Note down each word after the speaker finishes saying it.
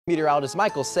Meteorologist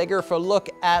Michael Sager for a look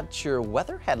at your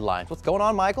weather headlines. What's going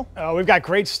on, Michael? We've got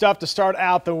great stuff to start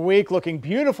out the week. Looking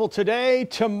beautiful today,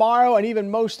 tomorrow, and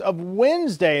even most of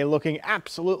Wednesday looking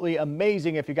absolutely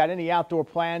amazing. If you got any outdoor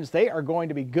plans, they are going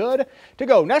to be good to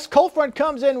go. Next cold front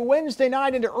comes in Wednesday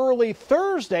night into early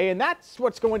Thursday, and that's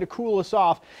what's going to cool us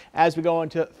off as we go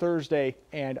into Thursday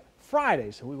and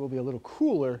Friday, so we will be a little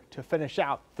cooler to finish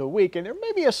out the week, and there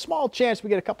may be a small chance we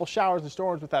get a couple showers and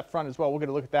storms with that front as well. We're going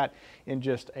to look at that in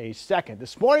just a second.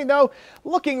 This morning, though,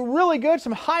 looking really good.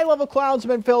 Some high-level clouds have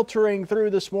been filtering through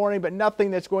this morning, but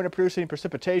nothing that's going to produce any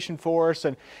precipitation for us.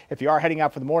 And if you are heading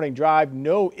out for the morning drive,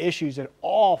 no issues at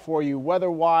all for you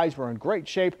weather-wise. We're in great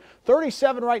shape.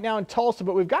 37 right now in Tulsa,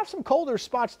 but we've got some colder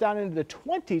spots down into the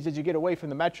 20s as you get away from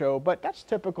the metro, but that's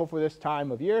typical for this time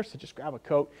of year, so just grab a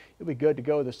coat. You'll be good to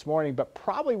go this morning, but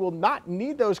probably will not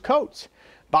need those coats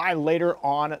by later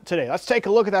on today. Let's take a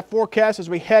look at that forecast as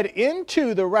we head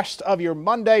into the rest of your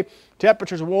Monday.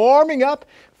 Temperatures warming up.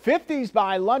 50s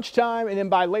by lunchtime, and then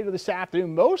by later this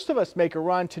afternoon, most of us make a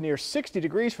run to near 60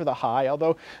 degrees for the high,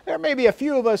 although there may be a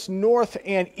few of us north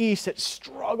and east that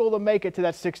struggle to make it to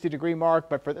that 60-degree mark,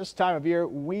 but for this time of year,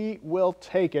 we will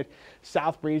take it.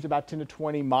 South breeze about 10 to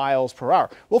 20 miles per hour.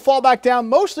 We'll fall back down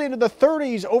mostly into the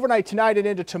 30s overnight tonight and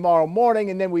into tomorrow morning,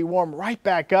 and then we warm right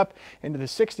back up into the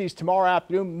 60s tomorrow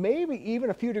afternoon, maybe even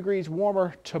a few degrees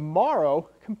warmer tomorrow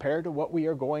compared to what we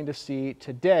are going to see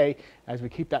today as we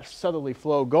keep that southerly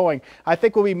flow going. I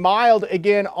think we'll be mild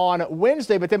again on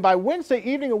Wednesday, but then by Wednesday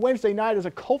evening and Wednesday night as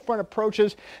a cold front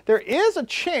approaches, there is a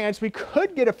chance we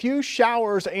could get a few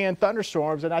showers and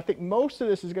thunderstorms, and I think most of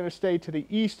this is going to stay to the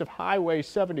east of Highway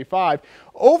 75.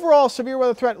 Overall, severe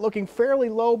weather threat looking fairly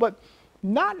low, but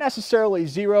not necessarily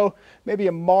zero, maybe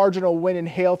a marginal wind and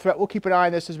hail threat. We'll keep an eye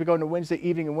on this as we go into Wednesday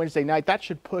evening and Wednesday night. That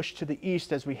should push to the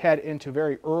east as we head into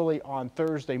very early on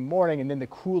Thursday morning, and then the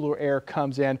cooler air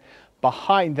comes in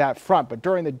behind that front. But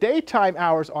during the daytime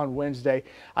hours on Wednesday,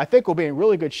 I think we'll be in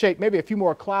really good shape. Maybe a few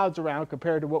more clouds around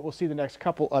compared to what we'll see the next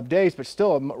couple of days, but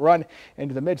still a run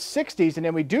into the mid 60s. And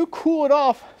then we do cool it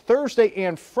off Thursday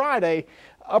and Friday,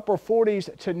 upper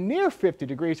 40s to near 50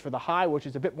 degrees for the high, which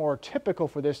is a bit more typical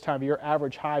for this time of year.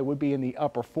 Average high would be in the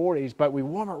upper 40s, but we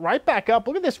warm it right back up.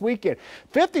 Look at this weekend.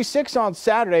 56 on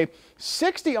Saturday,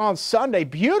 60 on Sunday.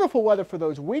 Beautiful weather for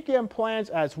those weekend plans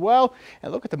as well.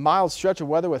 And look at the mild stretch of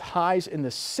weather with highs in the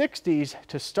 60s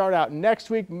to start out next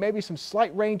week. Maybe some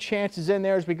slight rain chances in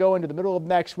there as we go into the middle of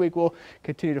next week. We'll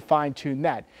continue to fine tune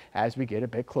that as we get a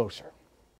bit closer.